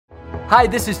Hi,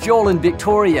 this is Joel and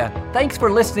Victoria. Thanks for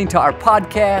listening to our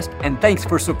podcast, and thanks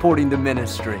for supporting the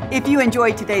ministry. If you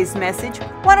enjoyed today's message,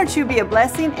 why don't you be a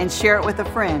blessing and share it with a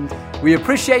friend? We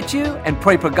appreciate you and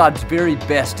pray for God's very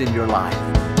best in your life.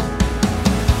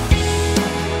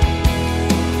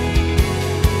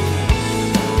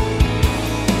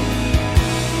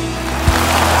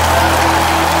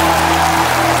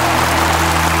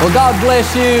 Well, God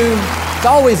bless you. It's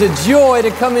always a joy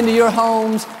to come into your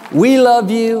homes. We love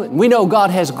you, and we know God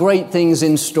has great things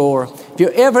in store. If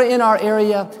you're ever in our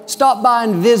area, stop by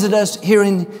and visit us here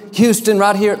in Houston,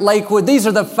 right here at Lakewood. These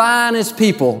are the finest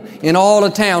people in all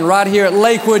of town, right here at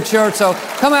Lakewood Church. So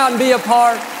come out and be a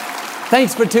part.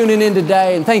 Thanks for tuning in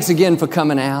today, and thanks again for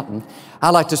coming out. And I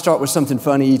like to start with something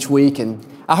funny each week. And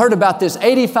I heard about this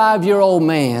 85-year-old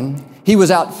man. He was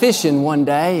out fishing one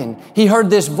day, and he heard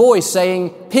this voice saying,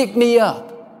 "Pick me up."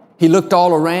 He looked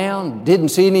all around, didn't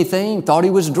see anything, thought he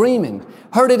was dreaming.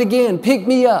 Heard it again, "Pick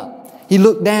me up." He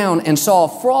looked down and saw a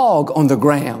frog on the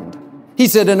ground. He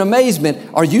said in amazement,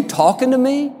 "Are you talking to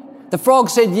me?" The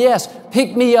frog said, "Yes,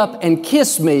 pick me up and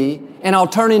kiss me, and I'll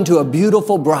turn into a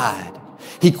beautiful bride."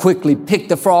 He quickly picked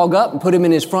the frog up and put him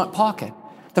in his front pocket.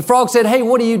 The frog said, "Hey,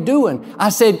 what are you doing?" "I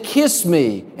said, kiss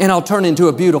me, and I'll turn into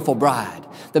a beautiful bride."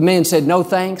 The man said, "No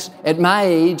thanks. At my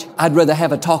age, I'd rather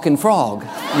have a talking frog."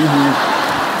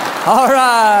 All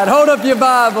right, hold up your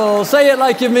Bible. Say it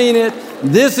like you mean it.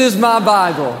 This is my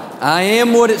Bible. I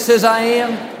am what it says I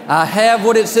am. I have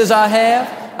what it says I have.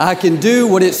 I can do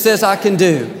what it says I can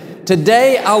do.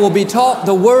 Today I will be taught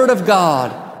the Word of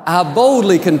God. I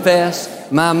boldly confess,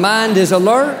 my mind is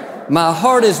alert, my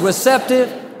heart is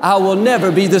receptive. I will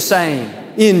never be the same.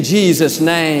 In Jesus'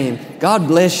 name, God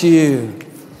bless you.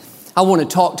 I want to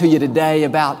talk to you today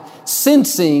about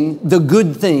sensing the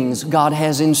good things God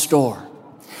has in store.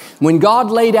 When God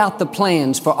laid out the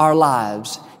plans for our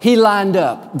lives, He lined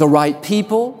up the right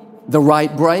people, the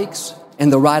right breaks,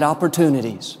 and the right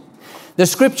opportunities. The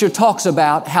Scripture talks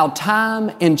about how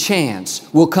time and chance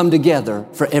will come together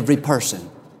for every person.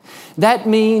 That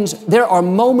means there are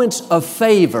moments of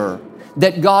favor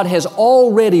that God has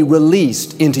already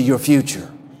released into your future.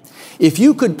 If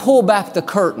you could pull back the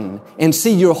curtain and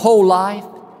see your whole life,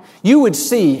 you would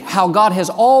see how God has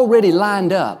already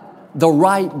lined up the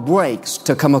right breaks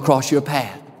to come across your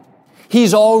path.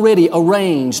 He's already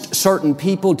arranged certain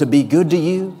people to be good to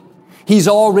you. He's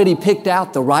already picked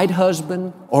out the right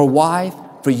husband or wife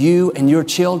for you and your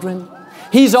children.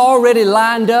 He's already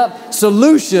lined up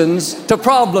solutions to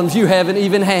problems you haven't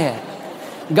even had.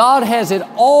 God has it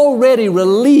already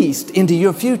released into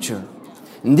your future.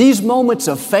 And these moments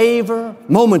of favor,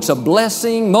 moments of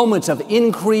blessing, moments of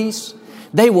increase,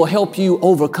 they will help you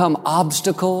overcome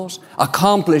obstacles,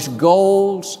 accomplish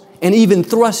goals, and even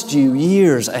thrust you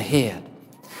years ahead.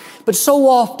 But so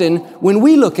often, when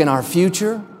we look in our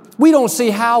future, we don't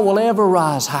see how we'll ever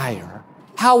rise higher,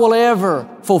 how we'll ever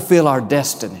fulfill our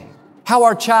destiny, how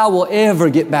our child will ever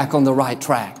get back on the right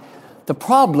track. The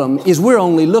problem is we're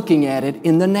only looking at it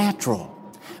in the natural.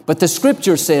 But the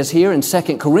Scripture says here in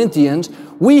 2 Corinthians,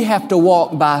 we have to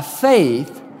walk by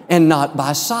faith and not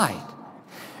by sight.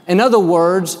 In other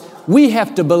words, we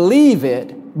have to believe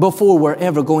it before we're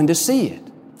ever going to see it.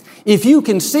 If you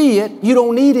can see it, you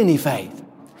don't need any faith.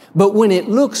 But when it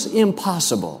looks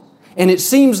impossible and it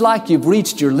seems like you've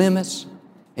reached your limits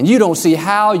and you don't see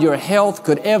how your health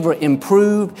could ever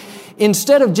improve,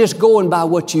 instead of just going by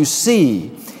what you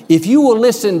see, if you will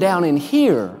listen down in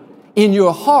here, in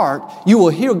your heart, you will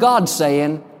hear God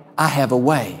saying, "I have a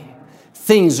way.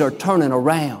 Things are turning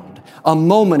around. A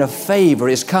moment of favor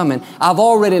is coming. I've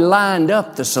already lined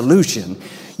up the solution."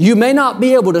 You may not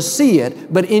be able to see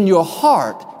it, but in your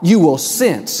heart, you will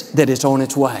sense that it's on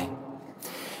its way.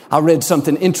 I read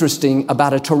something interesting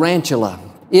about a tarantula.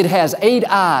 It has 8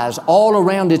 eyes all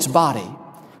around its body,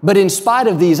 but in spite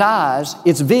of these eyes,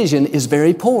 its vision is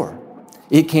very poor.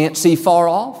 It can't see far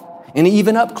off, and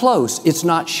even up close, it's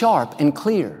not sharp and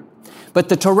clear. But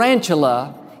the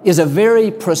tarantula is a very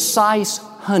precise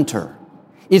hunter.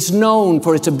 It's known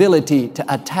for its ability to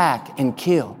attack and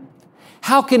kill.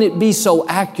 How can it be so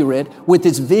accurate with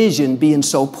its vision being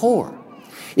so poor?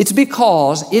 It's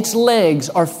because its legs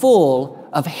are full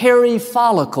of hairy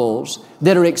follicles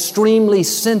that are extremely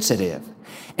sensitive,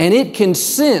 and it can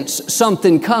sense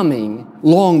something coming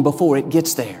long before it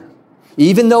gets there.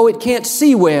 Even though it can't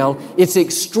see well, it's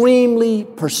extremely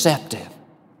perceptive.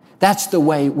 That's the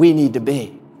way we need to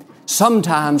be.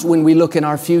 Sometimes when we look in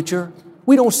our future,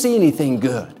 we don't see anything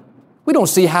good. We don't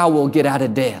see how we'll get out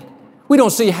of debt. We don't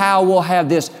see how we'll have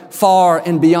this far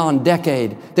and beyond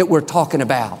decade that we're talking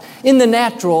about. In the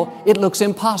natural, it looks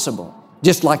impossible,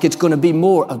 just like it's going to be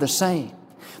more of the same.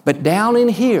 But down in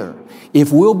here,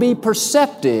 If we'll be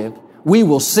perceptive, we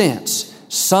will sense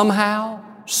somehow,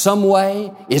 some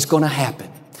way, it's going to happen.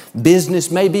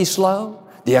 Business may be slow,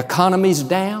 the economy's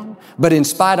down, but in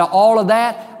spite of all of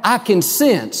that, I can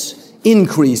sense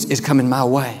increase is coming my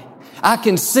way. I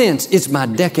can sense it's my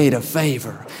decade of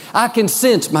favor. I can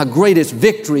sense my greatest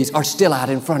victories are still out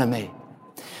in front of me.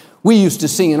 We used to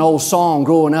sing an old song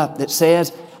growing up that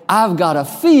says, I've got a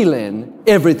feeling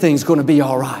everything's going to be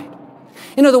all right.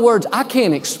 In other words, I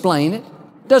can't explain it.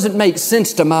 Doesn't make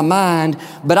sense to my mind,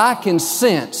 but I can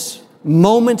sense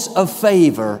moments of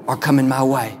favor are coming my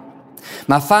way.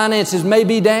 My finances may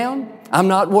be down. I'm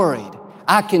not worried.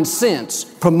 I can sense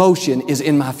promotion is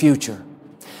in my future.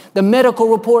 The medical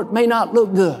report may not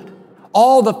look good.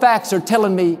 All the facts are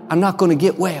telling me I'm not going to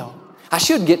get well. I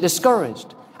should get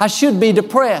discouraged. I should be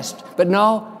depressed. But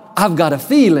no, I've got a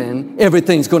feeling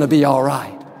everything's going to be all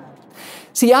right.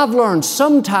 See, I've learned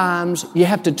sometimes you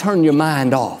have to turn your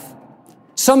mind off.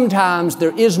 Sometimes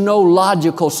there is no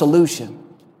logical solution.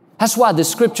 That's why the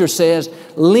Scripture says,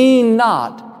 lean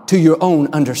not to your own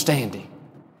understanding.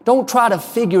 Don't try to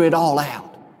figure it all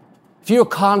out. If you're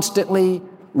constantly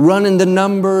running the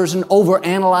numbers and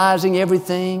overanalyzing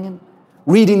everything and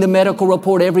reading the medical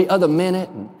report every other minute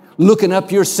and looking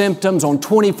up your symptoms on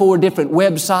 24 different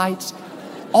websites,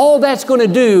 all that's going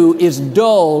to do is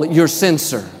dull your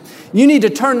sensor. You need to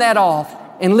turn that off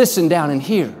and listen down and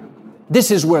hear.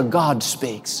 This is where God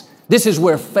speaks. This is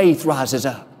where faith rises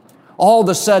up. All of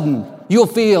a sudden, you'll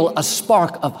feel a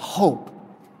spark of hope.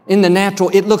 In the natural,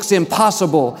 it looks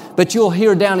impossible, but you'll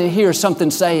hear down and hear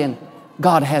something saying,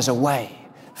 God has a way.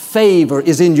 Favor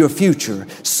is in your future.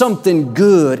 Something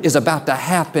good is about to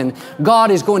happen.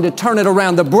 God is going to turn it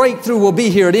around. The breakthrough will be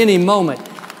here at any moment.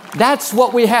 That's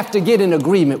what we have to get in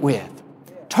agreement with.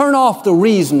 Turn off the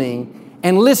reasoning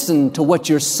and listen to what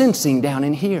you're sensing down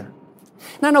in here.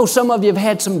 And I know some of you have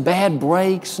had some bad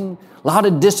breaks and a lot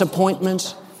of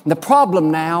disappointments. And the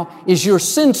problem now is your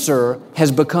sensor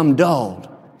has become dulled.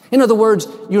 In other words,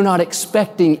 you're not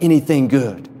expecting anything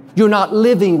good. You're not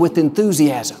living with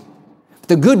enthusiasm.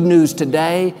 The good news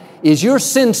today is your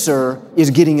sensor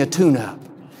is getting a tune-up.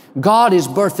 God is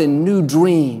birthing new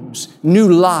dreams,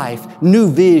 new life,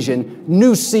 new vision,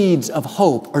 new seeds of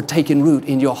hope are taking root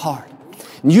in your heart.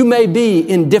 You may be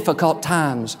in difficult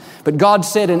times, but God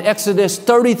said in Exodus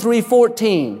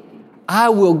 33:14, I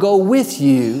will go with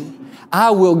you.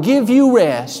 I will give you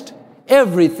rest.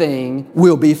 Everything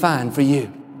will be fine for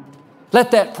you.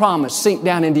 Let that promise sink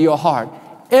down into your heart.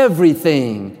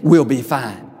 Everything will be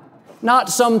fine. Not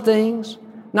some things,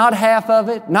 not half of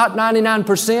it, not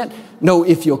 99%. No,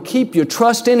 if you'll keep your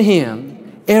trust in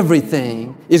Him,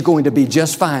 everything is going to be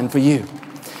just fine for you.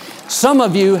 Some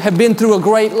of you have been through a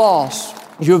great loss.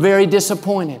 You're very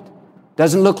disappointed.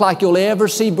 Doesn't look like you'll ever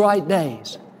see bright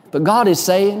days. But God is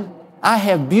saying, I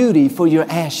have beauty for your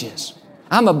ashes.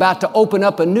 I'm about to open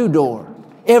up a new door.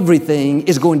 Everything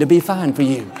is going to be fine for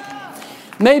you.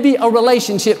 Maybe a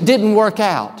relationship didn't work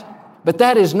out, but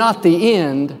that is not the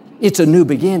end. It's a new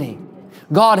beginning.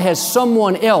 God has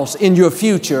someone else in your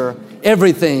future.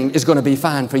 Everything is going to be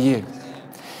fine for you.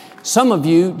 Some of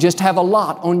you just have a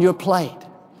lot on your plate.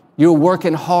 You're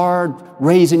working hard,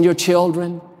 raising your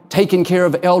children, taking care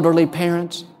of elderly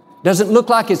parents. Doesn't look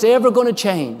like it's ever going to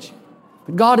change.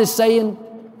 But God is saying,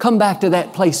 come back to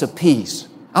that place of peace.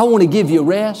 I want to give you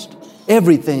rest.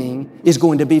 Everything is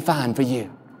going to be fine for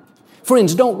you.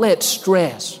 Friends, don't let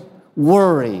stress,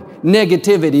 worry,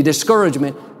 negativity,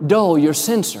 discouragement dull your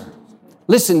sensor.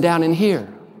 Listen down in here.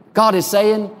 God is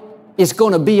saying, it's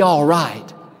going to be all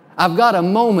right. I've got a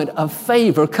moment of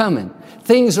favor coming.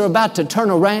 Things are about to turn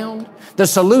around. The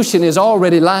solution is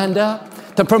already lined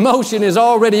up. The promotion is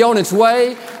already on its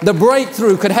way. The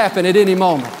breakthrough could happen at any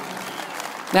moment.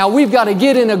 Now, we've got to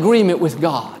get in agreement with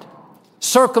God.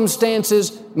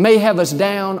 Circumstances may have us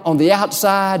down on the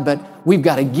outside, but we've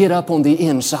got to get up on the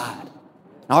inside.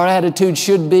 Our attitude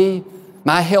should be,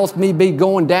 my health may be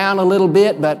going down a little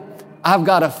bit, but I've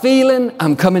got a feeling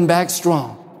I'm coming back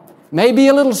strong. Maybe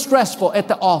a little stressful at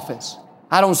the office.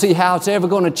 I don't see how it's ever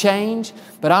going to change,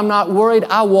 but I'm not worried.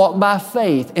 I walk by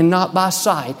faith and not by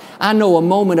sight. I know a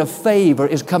moment of favor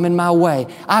is coming my way.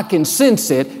 I can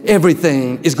sense it.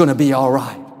 Everything is going to be all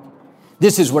right.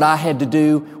 This is what I had to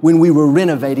do when we were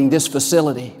renovating this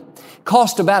facility. It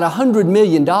cost about $100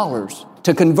 million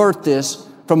to convert this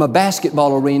from a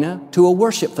basketball arena to a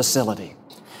worship facility.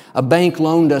 A bank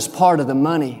loaned us part of the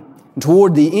money.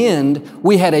 Toward the end,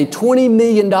 we had a $20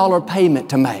 million payment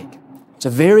to make. It's a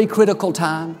very critical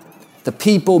time. The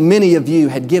people, many of you,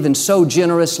 had given so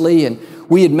generously, and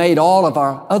we had made all of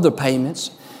our other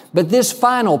payments. But this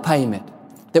final payment,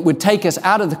 that would take us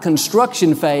out of the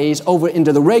construction phase over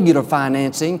into the regular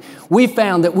financing, we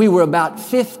found that we were about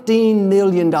 $15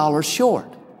 million short.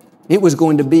 It was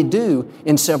going to be due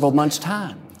in several months'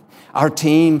 time. Our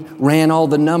team ran all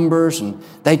the numbers and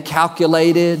they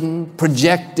calculated and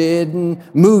projected and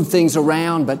moved things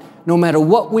around, but no matter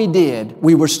what we did,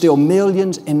 we were still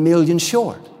millions and millions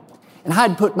short. And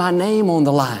I'd put my name on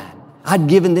the line. I'd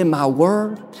given them my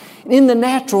word. And in the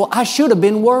natural, I should have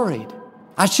been worried.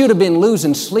 I should have been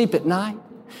losing sleep at night.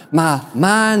 My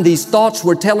mind, these thoughts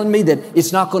were telling me that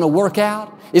it's not going to work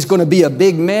out. It's going to be a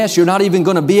big mess. You're not even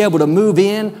going to be able to move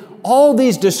in. All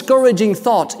these discouraging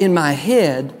thoughts in my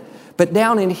head. But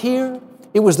down in here,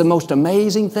 it was the most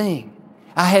amazing thing.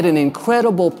 I had an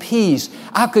incredible peace.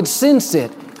 I could sense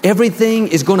it. Everything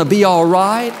is going to be all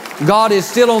right. God is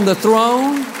still on the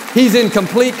throne. He's in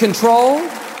complete control.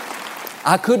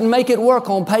 I couldn't make it work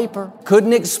on paper.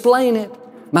 Couldn't explain it.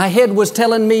 My head was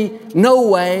telling me no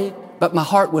way, but my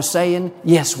heart was saying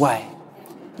yes way.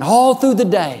 And all through the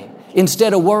day,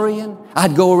 instead of worrying,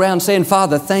 I'd go around saying,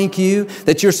 Father, thank you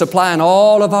that you're supplying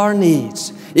all of our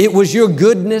needs. It was your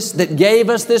goodness that gave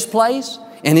us this place,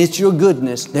 and it's your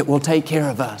goodness that will take care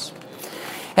of us.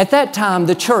 At that time,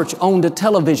 the church owned a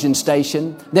television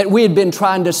station that we had been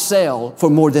trying to sell for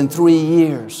more than 3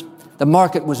 years. The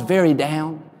market was very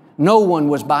down. No one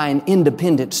was buying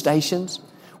independent stations.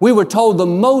 We were told the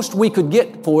most we could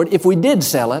get for it if we did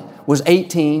sell it was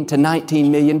 $18 to $19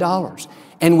 million.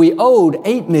 And we owed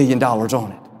 $8 million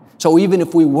on it. So even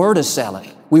if we were to sell it,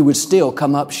 we would still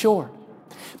come up short.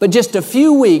 But just a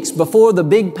few weeks before the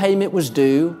big payment was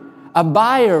due, a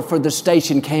buyer for the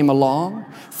station came along.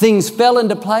 Things fell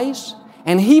into place,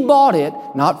 and he bought it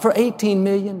not for $18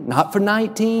 million, not for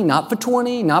 $19, not for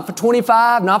 $20, not for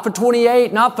 $25, not for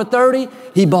 $28, not for $30.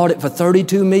 He bought it for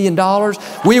 $32 million.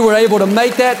 We were able to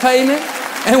make that payment,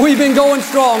 and we've been going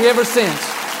strong ever since.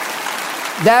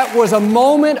 That was a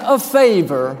moment of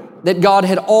favor that God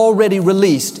had already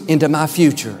released into my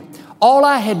future. All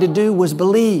I had to do was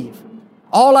believe.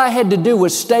 All I had to do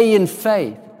was stay in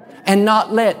faith and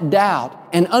not let doubt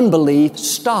and unbelief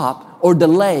stop or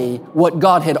delay what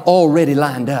God had already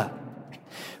lined up.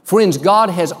 Friends, God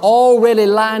has already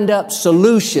lined up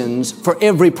solutions for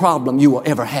every problem you will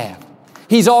ever have.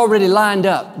 He's already lined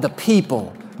up the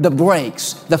people, the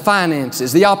breaks, the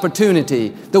finances, the opportunity,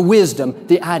 the wisdom,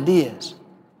 the ideas.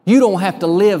 You don't have to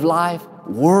live life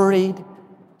worried.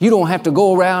 You don't have to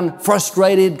go around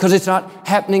frustrated because it's not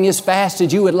happening as fast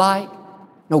as you would like.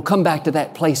 No, come back to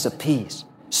that place of peace.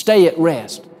 Stay at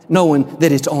rest, knowing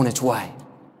that it's on its way.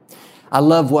 I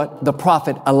love what the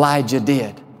prophet Elijah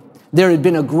did. There had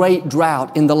been a great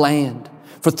drought in the land.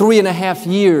 For 3.5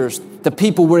 years, the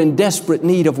people were in desperate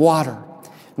need of water.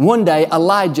 One day,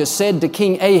 Elijah said to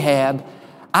King Ahab,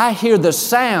 I hear the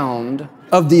sound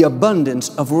of the abundance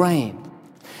of rain.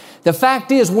 The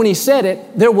fact is, when he said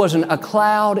it, there wasn't a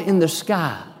cloud in the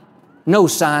sky. No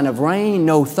sign of rain,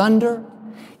 no thunder.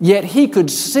 Yet he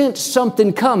could sense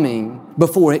something coming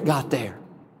before it got there.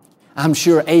 I'm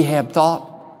sure Ahab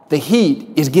thought, the heat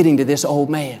is getting to this old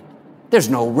man. There's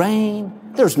no rain.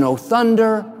 There's no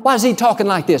thunder. Why is he talking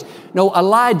like this? No,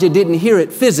 Elijah didn't hear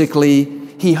it physically.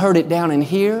 He heard it down in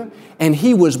here, and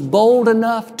he was bold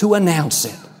enough to announce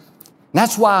it.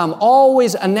 That's why I'm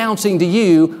always announcing to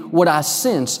you what I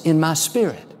sense in my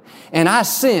spirit. And I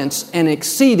sense an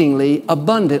exceedingly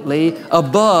abundantly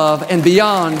above and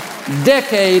beyond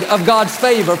decade of God's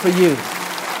favor for you.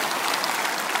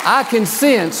 I can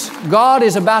sense God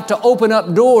is about to open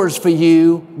up doors for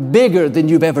you bigger than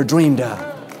you've ever dreamed of.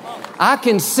 I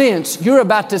can sense you're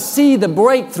about to see the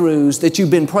breakthroughs that you've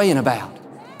been praying about.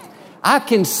 I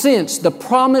can sense the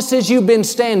promises you've been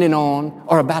standing on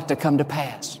are about to come to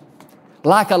pass.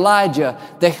 Like Elijah,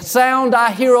 the sound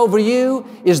I hear over you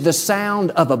is the sound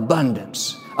of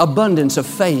abundance. Abundance of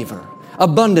favor,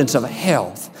 abundance of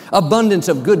health, abundance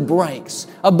of good breaks,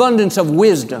 abundance of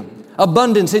wisdom,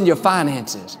 abundance in your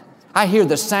finances. I hear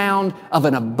the sound of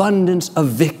an abundance of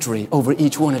victory over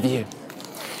each one of you.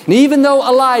 And even though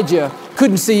Elijah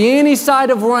couldn't see any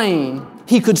sight of rain,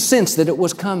 he could sense that it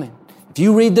was coming. If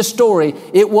you read the story,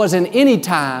 it wasn't any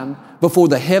time before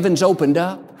the heavens opened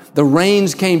up. The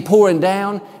rains came pouring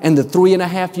down, and the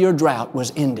 3.5-year drought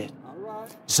was ended.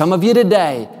 Some of you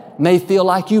today may feel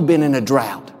like you've been in a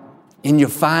drought in your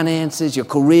finances, your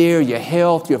career, your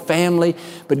health, your family.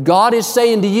 But God is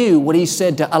saying to you what He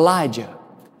said to Elijah.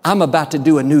 I'm about to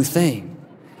do a new thing.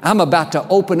 I'm about to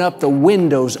open up the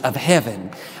windows of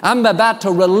heaven. I'm about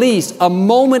to release a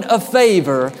moment of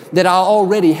favor that I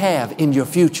already have in your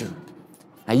future.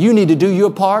 Now you need to do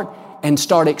your part and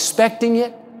start expecting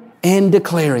it and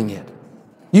declaring it.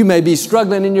 You may be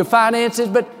struggling in your finances,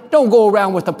 but Don't go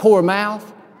around with a poor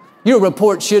mouth. Your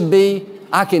report should be,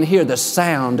 I can hear the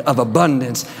sound of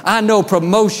abundance. I know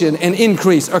promotion and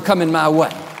increase are coming my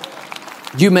way.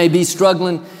 You may be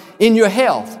struggling in your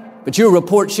health, but your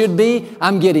report should be,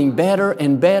 I'm getting better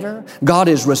and better. God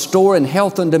is restoring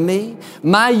health unto me.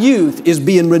 My youth is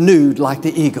being renewed like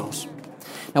the eagles.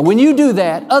 Now, when you do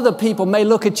that, other people may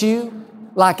look at you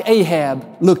like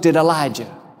Ahab looked at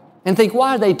Elijah and think,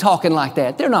 why are they talking like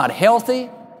that? They're not healthy.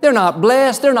 They're not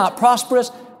blessed. They're not prosperous.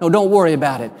 No, don't worry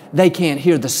about it. They can't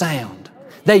hear the sound.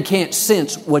 They can't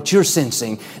sense what you're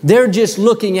sensing. They're just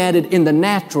looking at it in the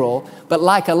natural, but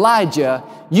like Elijah,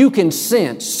 you can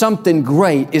sense something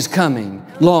great is coming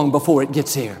long before it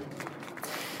gets here.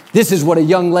 This is what a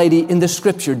young lady in the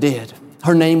scripture did.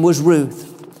 Her name was Ruth.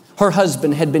 Her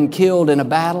husband had been killed in a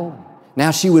battle.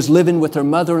 Now she was living with her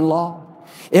mother-in-law.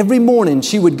 Every morning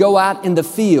she would go out in the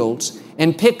fields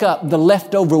and pick up the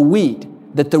leftover wheat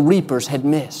that the reapers had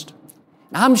missed.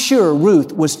 I'm sure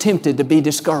Ruth was tempted to be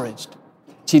discouraged.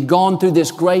 She'd gone through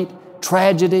this great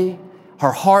tragedy.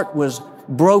 Her heart was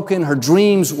broken. Her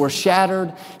dreams were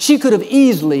shattered. She could have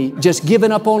easily just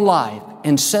given up on life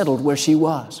and settled where she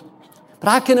was. But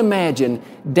I can imagine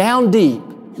down deep,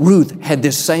 Ruth had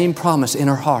this same promise in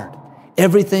her heart.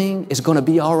 Everything is going to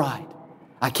be all right.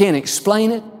 I can't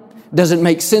explain it. Doesn't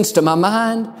make sense to my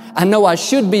mind. I know I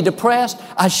should be depressed.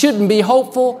 I shouldn't be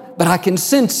hopeful, but I can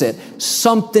sense it.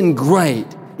 Something great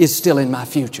is still in my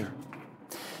future.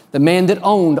 The man that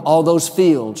owned all those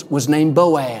fields was named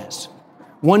Boaz.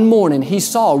 One morning he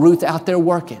saw Ruth out there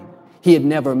working. He had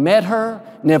never met her,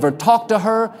 never talked to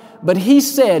her, but he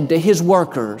said to his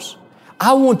workers,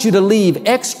 I want you to leave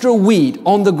extra wheat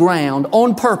on the ground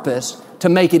on purpose to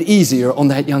make it easier on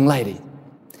that young lady.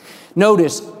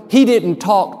 Notice, he didn't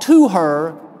talk to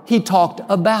her, he talked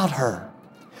about her.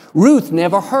 Ruth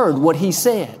never heard what he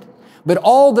said, but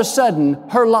all of a sudden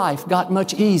her life got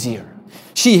much easier.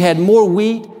 She had more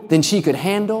wheat than she could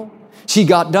handle. She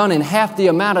got done in half the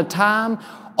amount of time,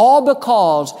 all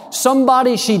because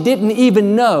somebody she didn't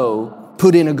even know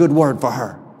put in a good word for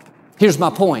her. Here's my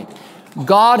point.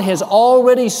 God has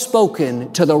already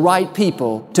spoken to the right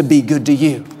people to be good to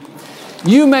you.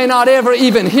 You may not ever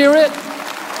even hear it.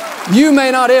 You may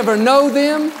not ever know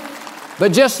them,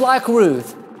 but just like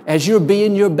Ruth, as you're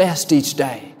being your best each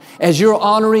day, as you're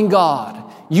honoring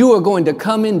God, you are going to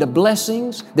come into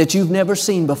blessings that you've never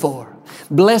seen before,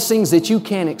 blessings that you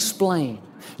can't explain.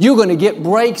 You're going to get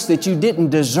breaks that you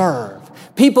didn't deserve.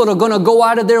 People are going to go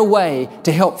out of their way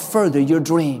to help further your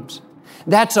dreams.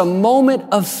 That's a moment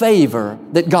of favor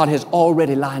that God has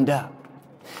already lined up.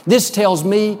 This tells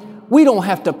me we don't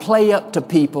have to play up to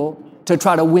people to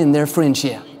try to win their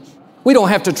friendship. We don't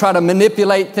have to try to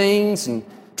manipulate things and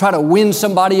try to win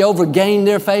somebody over, gain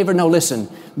their favor. No, listen,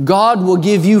 God will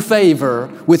give you favor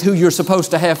with who you're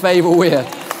supposed to have favor with.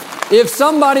 If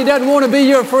somebody doesn't want to be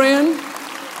your friend,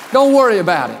 don't worry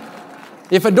about it.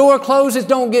 If a door closes,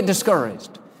 don't get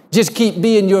discouraged. Just keep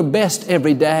being your best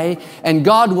every day, and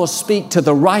God will speak to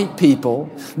the right people,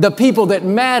 the people that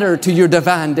matter to your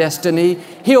divine destiny.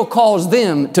 He'll cause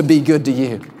them to be good to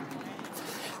you.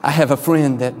 I have a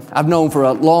friend that I've known for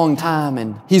a long time,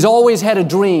 and he's always had a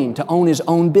dream to own his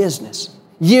own business.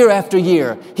 Year after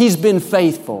year, he's been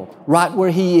faithful right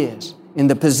where he is, in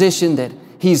the position that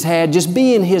he's had, just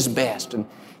being his best. And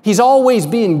he's always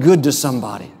being good to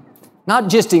somebody, not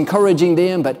just encouraging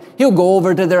them, but he'll go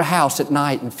over to their house at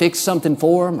night and fix something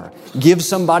for them or give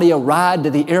somebody a ride to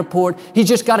the airport. He's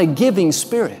just got a giving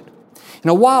spirit.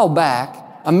 And a while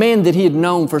back, a man that he had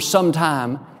known for some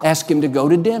time asked him to go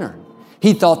to dinner.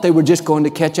 He thought they were just going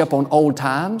to catch up on old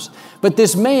times, but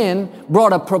this man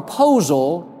brought a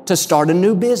proposal to start a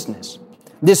new business.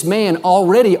 This man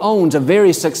already owns a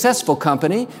very successful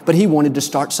company, but he wanted to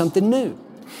start something new.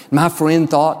 My friend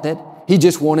thought that he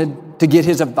just wanted to get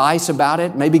his advice about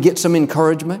it, maybe get some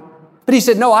encouragement. But he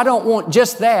said, no, I don't want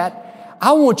just that.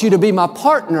 I want you to be my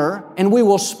partner, and we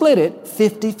will split it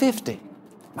 50-50.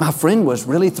 My friend was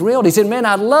really thrilled. He said, man,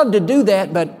 I'd love to do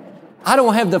that, but I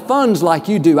don't have the funds like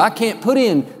you do. I can't put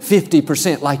in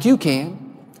 50% like you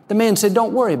can. The man said,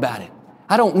 don't worry about it.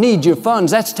 I don't need your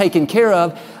funds. That's taken care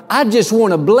of. I just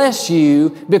want to bless you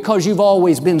because you've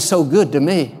always been so good to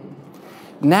me.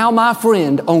 Now my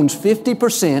friend owns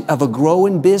 50% of a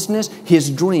growing business. His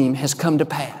dream has come to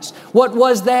pass. What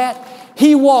was that?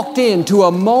 He walked into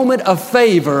a moment of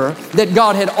favor that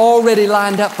God had already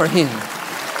lined up for him.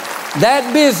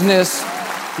 That business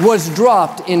was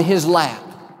dropped in his lap.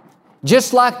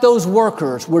 Just like those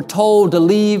workers were told to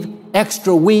leave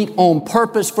extra wheat on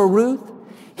purpose for Ruth,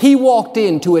 he walked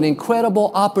into an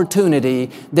incredible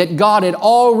opportunity that God had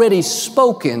already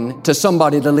spoken to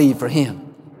somebody to leave for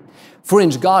him.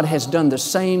 Friends, God has done the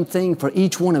same thing for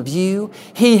each one of you.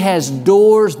 He has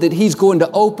doors that He's going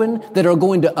to open that are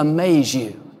going to amaze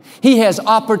you. He has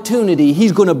opportunity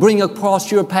He's going to bring across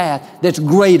your path that's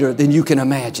greater than you can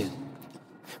imagine.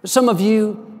 But some of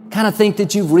you kind of think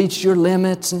that you've reached your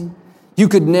limits and you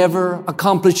could never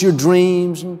accomplish your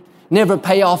dreams, and never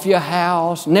pay off your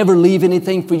house, never leave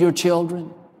anything for your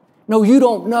children. No, you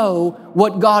don't know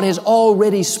what God has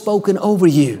already spoken over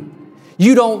you.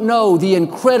 You don't know the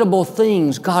incredible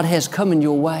things God has come in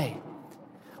your way.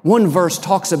 One verse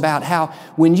talks about how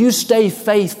when you stay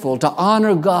faithful to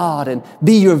honor God and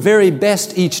be your very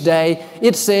best each day,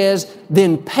 it says,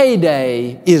 then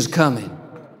payday is coming.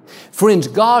 Friends,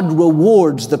 God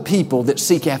rewards the people that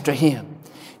seek after Him.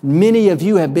 Many of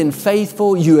you have been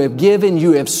faithful, you have given,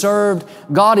 you have served.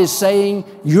 God is saying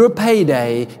your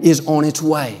payday is on its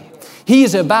way. He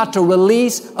is about to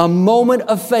release a moment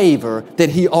of favor that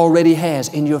He already has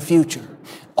in your future.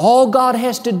 All God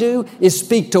has to do is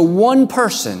speak to one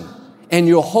person and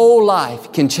your whole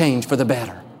life can change for the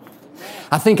better.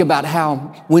 I think about how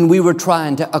when we were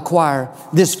trying to acquire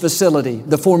this facility,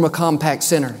 the former Compaq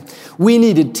Center, we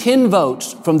needed 10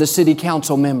 votes from the city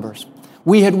council members.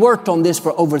 We had worked on this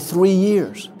for over 3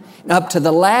 years. Up to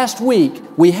the last week,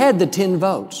 we had the 10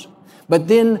 votes. But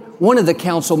then one of the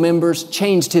council members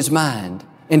changed his mind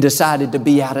and decided to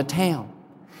be out of town.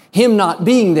 Him not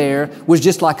being there was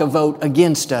just like a vote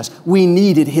against us. We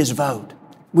needed his vote.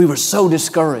 We were so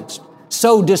discouraged,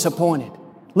 so disappointed.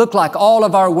 Looked like all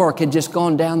of our work had just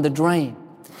gone down the drain.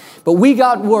 But we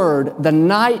got word the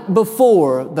night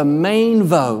before the main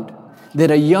vote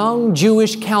that a young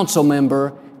Jewish council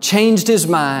member changed his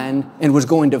mind and was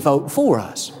going to vote for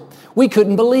us. We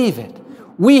couldn't believe it.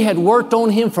 We had worked on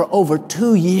him for over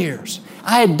 2 years.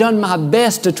 I had done my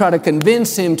best to try to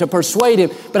convince him, to persuade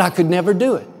him, but I could never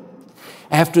do it.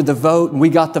 After the vote and we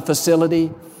got the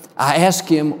facility, I asked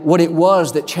him what it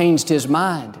was that changed his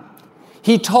mind.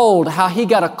 He told how he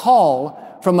got a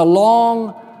call from a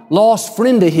long lost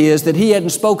friend of his that he hadn't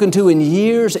spoken to in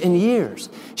years and years.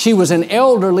 She was an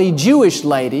elderly Jewish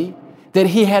lady that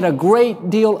he had a great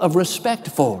deal of respect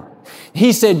for.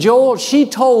 He said, Joel, she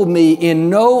told me in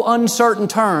no uncertain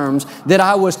terms that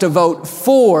I was to vote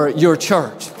for your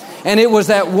church. And it was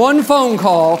that one phone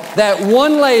call, that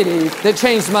one lady that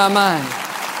changed my mind.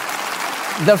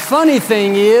 The funny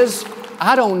thing is,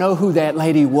 I don't know who that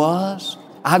lady was.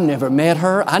 I've never met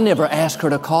her. I never asked her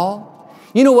to call.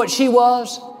 You know what she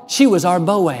was? She was our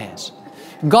Boaz.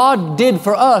 God did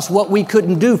for us what we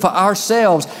couldn't do for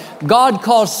ourselves. God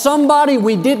caused somebody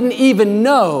we didn't even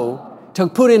know to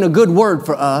put in a good word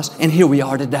for us, and here we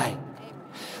are today.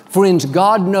 Friends,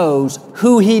 God knows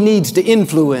who He needs to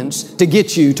influence to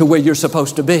get you to where you're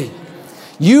supposed to be.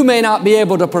 You may not be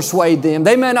able to persuade them.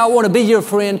 They may not want to be your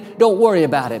friend. Don't worry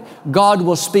about it. God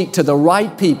will speak to the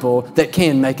right people that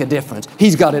can make a difference.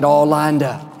 He's got it all lined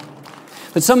up.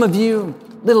 But some of you,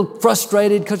 a little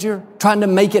frustrated because you're trying to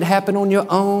make it happen on your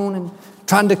own and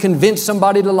trying to convince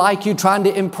somebody to like you, trying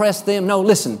to impress them. No,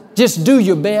 listen, just do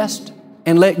your best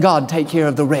and let God take care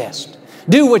of the rest.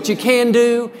 Do what you can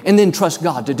do and then trust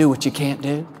God to do what you can't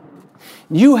do.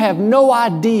 You have no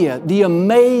idea the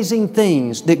amazing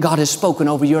things that God has spoken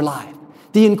over your life,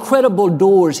 the incredible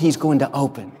doors He's going to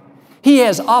open. He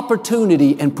has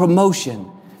opportunity and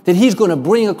promotion that He's going to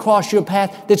bring across your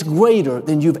path that's greater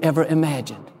than you've ever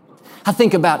imagined. I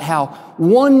think about how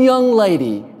one young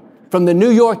lady from the New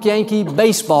York Yankee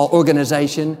baseball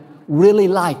organization really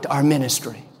liked our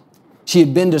ministry. She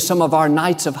had been to some of our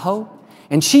nights of hope,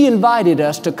 and she invited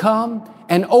us to come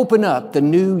and open up the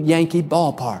new Yankee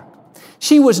ballpark.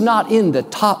 She was not in the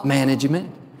top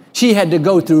management. She had to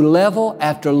go through level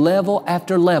after level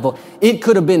after level. It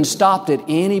could have been stopped at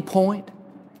any point.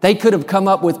 They could have come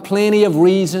up with plenty of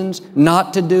reasons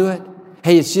not to do it.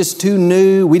 Hey, it's just too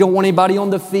new. We don't want anybody on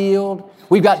the field.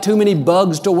 We've got too many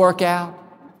bugs to work out.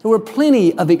 There were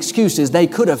plenty of excuses they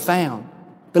could have found.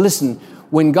 But listen,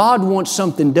 when God wants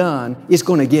something done, it's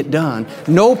going to get done.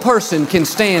 No person can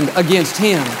stand against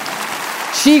Him.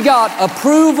 She got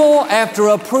approval after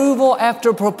approval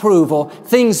after approval.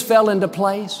 Things fell into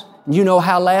place. You know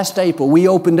how last April we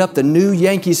opened up the new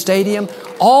Yankee Stadium,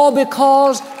 all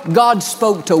because God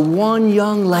spoke to one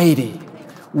young lady,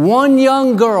 one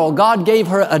young girl. God gave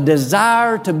her a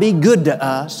desire to be good to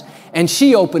us, and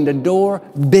she opened a door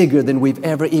bigger than we've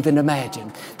ever even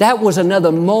imagined. That was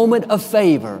another moment of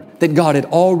favor that God had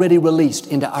already released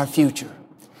into our future.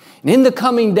 And in the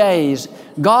coming days,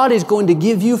 God is going to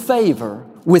give you favor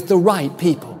with the right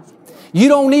people. You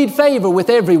don't need favor with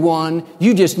everyone.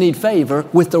 You just need favor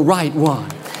with the right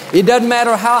one. It doesn't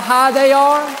matter how high they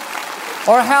are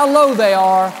or how low they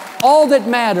are. All that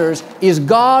matters is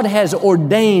God has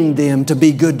ordained them to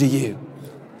be good to you.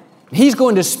 He's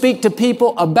going to speak to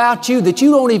people about you that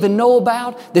you don't even know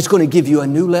about, that's going to give you a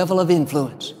new level of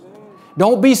influence.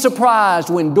 Don't be surprised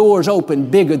when doors open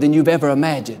bigger than you've ever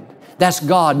imagined. That's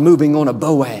God moving on a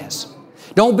Boaz.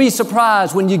 Don't be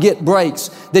surprised when you get breaks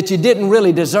that you didn't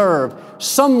really deserve.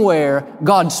 Somewhere,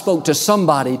 God spoke to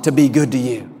somebody to be good to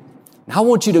you. I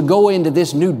want you to go into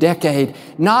this new decade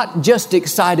not just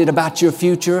excited about your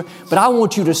future, but I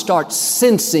want you to start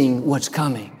sensing what's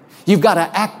coming. You've got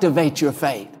to activate your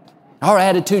faith. Our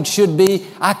attitude should be,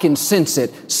 I can sense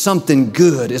it. Something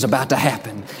good is about to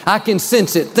happen. I can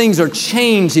sense it. Things are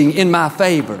changing in my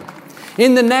favor.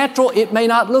 In the natural, it may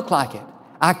not look like it.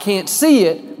 I can't see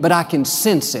it, but I can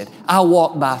sense it. I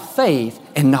walk by faith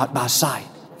and not by sight.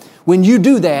 When you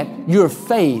do that, your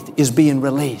faith is being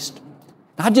released.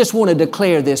 I just want to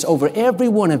declare this over every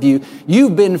one of you.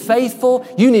 You've been faithful.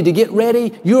 You need to get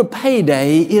ready. Your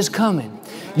payday is coming.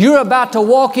 You're about to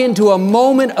walk into a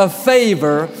moment of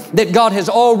favor that God has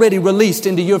already released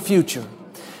into your future.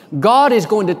 God is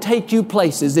going to take you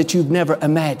places that you've never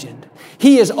imagined.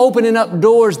 He is opening up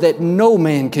doors that no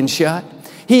man can shut.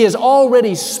 He has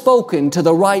already spoken to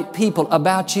the right people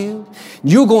about you.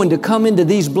 You're going to come into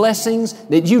these blessings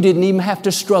that you didn't even have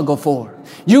to struggle for.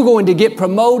 You're going to get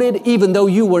promoted even though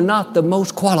you were not the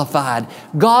most qualified.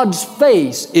 God's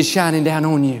face is shining down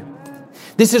on you.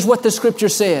 This is what the Scripture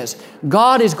says.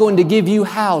 God is going to give you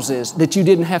houses that you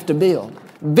didn't have to build,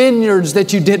 vineyards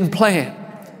that you didn't plant,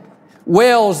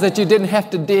 wells that you didn't have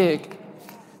to dig.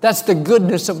 That's the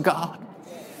goodness of God.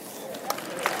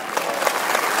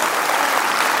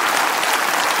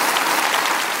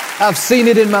 I've seen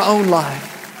it in my own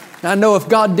life. I know if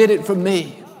God did it for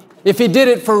me, if He did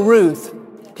it for Ruth,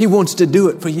 He wants to do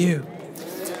it for you.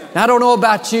 I don't know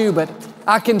about you, but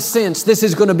I can sense this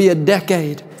is going to be a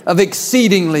decade of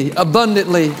exceedingly,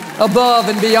 abundantly, above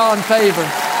and beyond favor.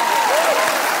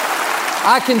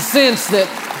 I can sense that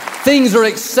things are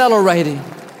accelerating.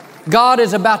 God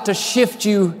is about to shift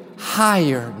you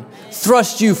higher,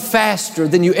 thrust you faster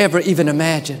than you ever even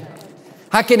imagined.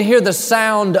 I can hear the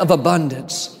sound of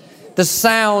abundance, the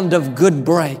sound of good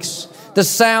breaks, the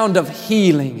sound of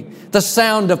healing, the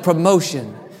sound of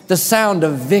promotion, the sound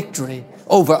of victory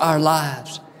over our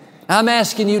lives. I'm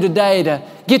asking you today to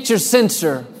get your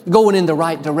sensor going in the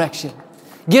right direction.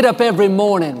 Get up every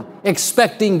morning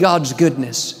expecting God's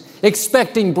goodness,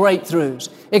 expecting breakthroughs,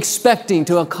 expecting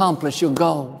to accomplish your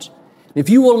goals. If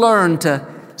you will learn to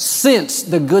sense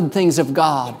the good things of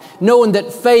God, knowing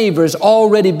that favor has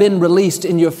already been released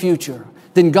in your future,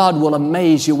 then God will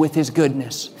amaze you with His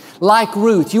goodness. Like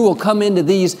Ruth, you will come into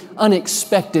these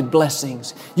unexpected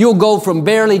blessings. You'll go from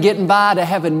barely getting by to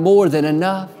having more than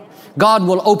enough. God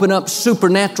will open up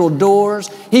supernatural doors.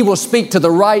 He will speak to the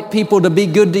right people to be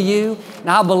good to you. And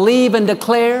I believe and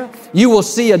declare you will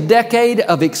see a decade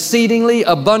of exceedingly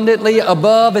abundantly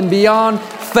above and beyond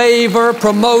favor,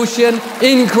 promotion,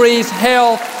 increase,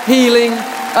 health, healing.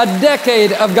 A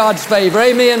decade of God's favor.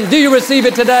 Amen. Do you receive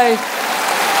it today?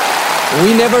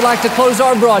 We never like to close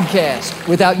our broadcast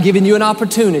without giving you an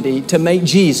opportunity to make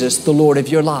Jesus the Lord of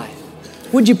your life.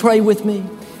 Would you pray with me?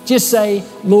 Just say,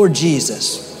 Lord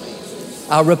Jesus,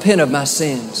 I repent of my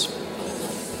sins.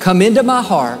 Come into my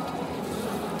heart.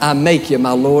 I make you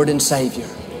my Lord and Savior.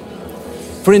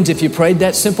 Friends, if you prayed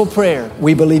that simple prayer,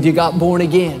 we believe you got born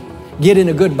again. Get in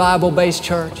a good Bible-based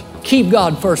church. Keep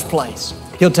God first place.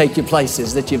 He'll take you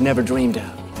places that you've never dreamed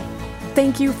of.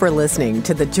 Thank you for listening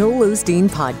to the Joel Osteen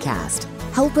Podcast.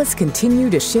 Help us continue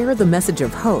to share the message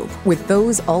of hope with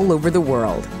those all over the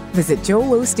world. Visit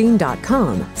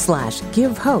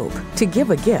joelosteen.com/give hope to give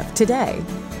a gift today.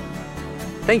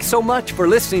 Thanks so much for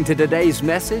listening to today's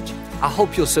message. I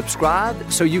hope you'll subscribe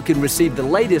so you can receive the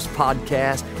latest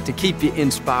podcast to keep you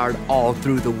inspired all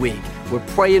through the week. We're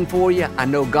praying for you. I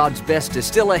know God's best is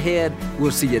still ahead.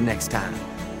 We'll see you next time.